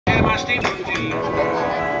steampunk team.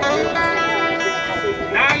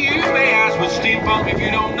 Now you may ask what's steampunk if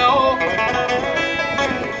you don't know.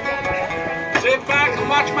 Sit back and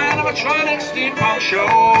watch my Animatronic steampunk show.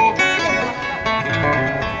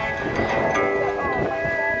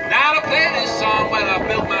 Now to play this song when I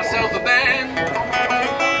built myself a band.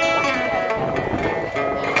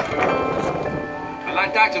 And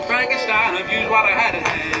like Dr. Frankenstein, I've used what I had at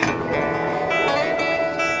hand.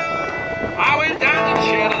 I went down to the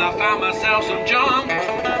shed and I found myself some junk.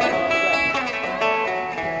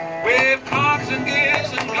 With cogs and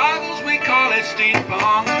gears and goggles, we call it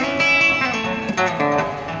steampunk.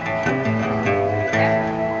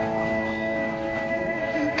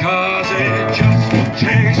 Cause it just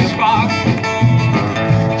takes a spark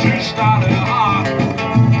to start a heart.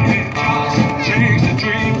 It just takes a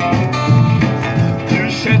dream to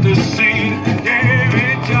set the scene. Yeah,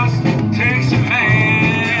 it just takes a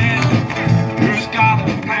man who's got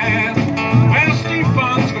a plan. Well,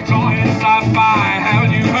 steampunk's Victorian sci-fi,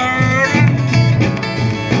 haven't you heard?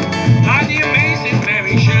 Like the amazing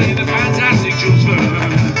Mary Shelley, the fantastic Jules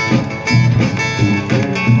Verne.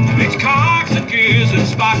 It's cogs and gears and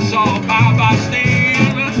sparks all powered by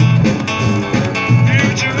steam.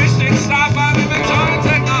 Futuristic sci-fi with Victorian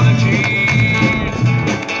technology.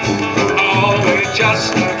 Oh, it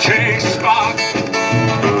just takes a spark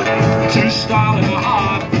to start a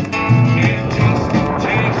heart. It just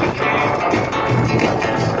takes a dream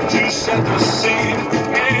to set the scene.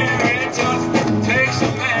 Yeah, it just takes a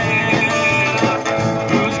man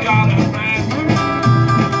who's got a plan.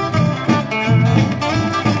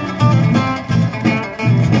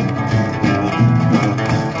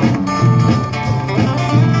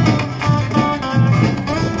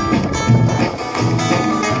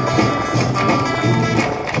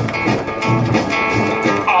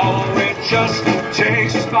 Just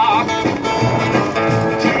takes a spark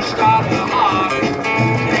to start a heart.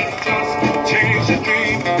 It just takes a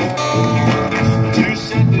dream to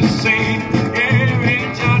set the scene. Yeah,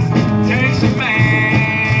 it just takes a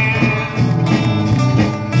man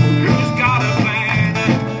who's got a plan.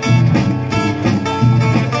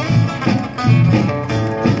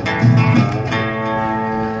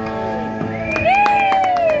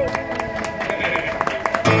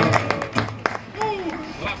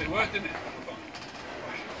 Lovely work, didn't it?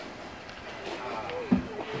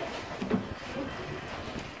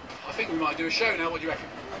 I think we might do a show now, what do you reckon?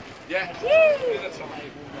 Yeah? Woo! That's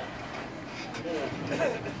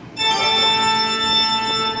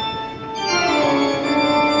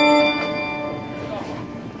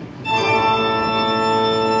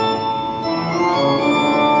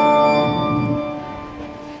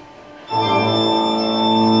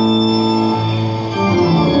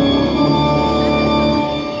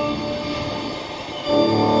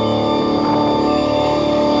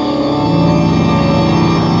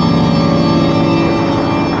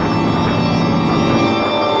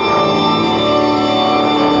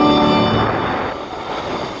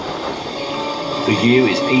The year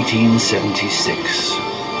is 1876.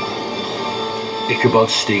 Ichabod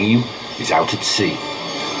Steam is out at sea,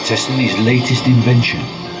 testing his latest invention,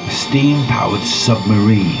 a steam-powered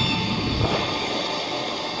submarine.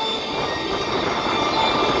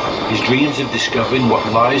 His dreams of discovering what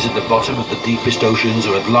lies at the bottom of the deepest oceans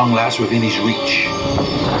are at long last within his reach.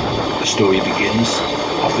 The story begins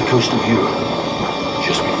off the coast of Europe,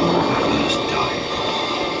 just before the first dive.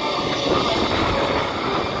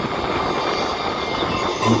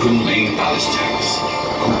 Open main ballast tanks.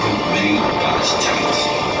 Open main ballast tanks.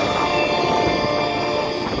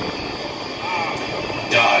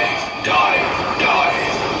 Dive, dive, dive.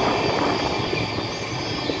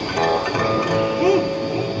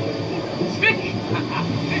 Fish!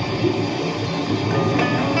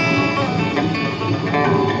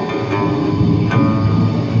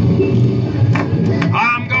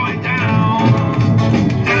 I'm going down,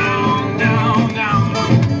 down, down, down.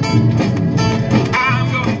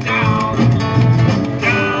 I'm going down,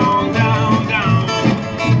 down, down,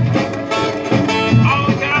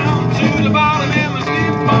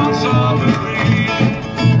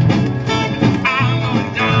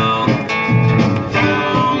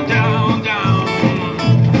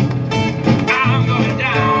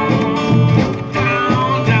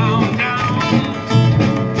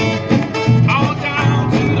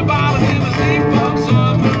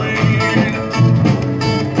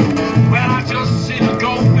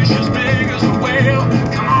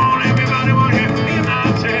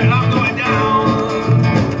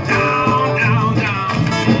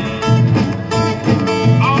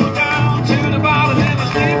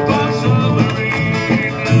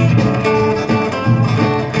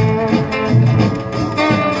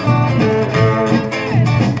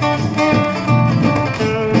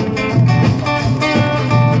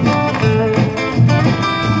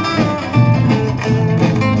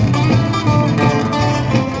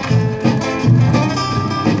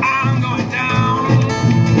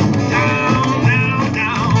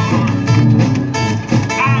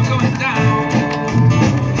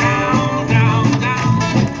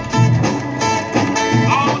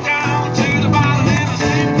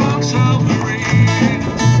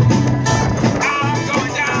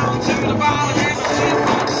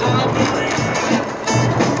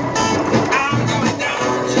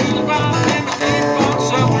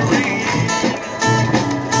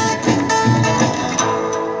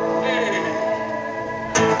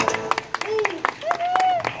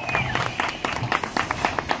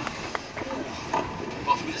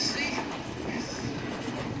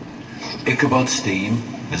 Ichabod steam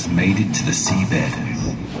has made it to the seabed.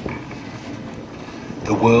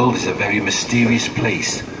 The world is a very mysterious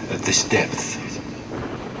place at this depth.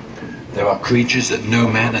 There are creatures that no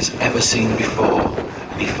man has ever seen before,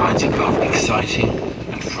 and he finds it both exciting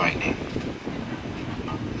and frightening.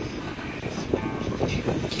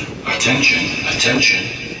 Attention,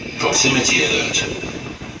 attention, proximity alert.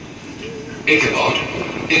 Ichabod,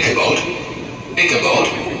 Ichabod,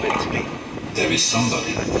 Ichabod. There is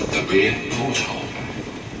somebody at the rear porthole.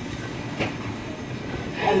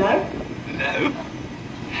 Hello? Hello?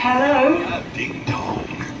 Hello? Ding dong.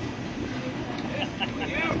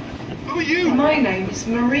 Who are you? My name is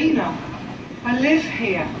Marina. I live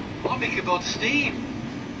here. I'm Ichabod Steam.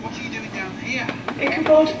 What are you doing down here?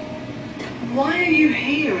 Ichabod, why are you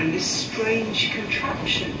here in this strange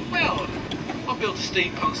contraption? Well, I built a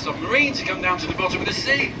steampunk submarine to come down to the bottom of the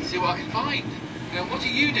sea and see what I can find. Now, what are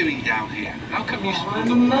you doing down here? How come you...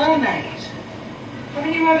 I'm a mermaid.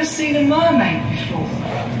 Haven't you ever seen a mermaid before?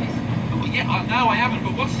 Oh, yeah, no, I haven't,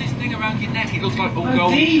 but what's this thing around your neck? It looks like all Oh,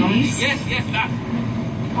 gold. these? Yes, that.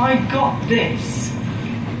 I got this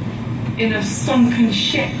in a sunken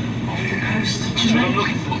ship off the coast of That's what I'm Jamaica.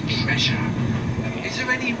 looking for, treasure. Is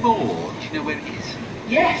there any more? Do you know where it is?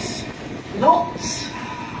 Yes, lots.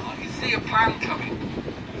 I can see a plan coming.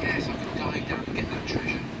 Yes, I'm going to dive down and get that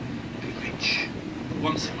treasure. Be rich.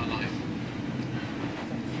 Once in my life.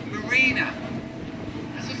 Marina.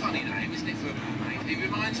 That's a funny name, isn't it, for a mermaid? It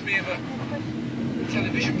reminds me of a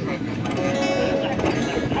television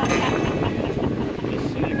program.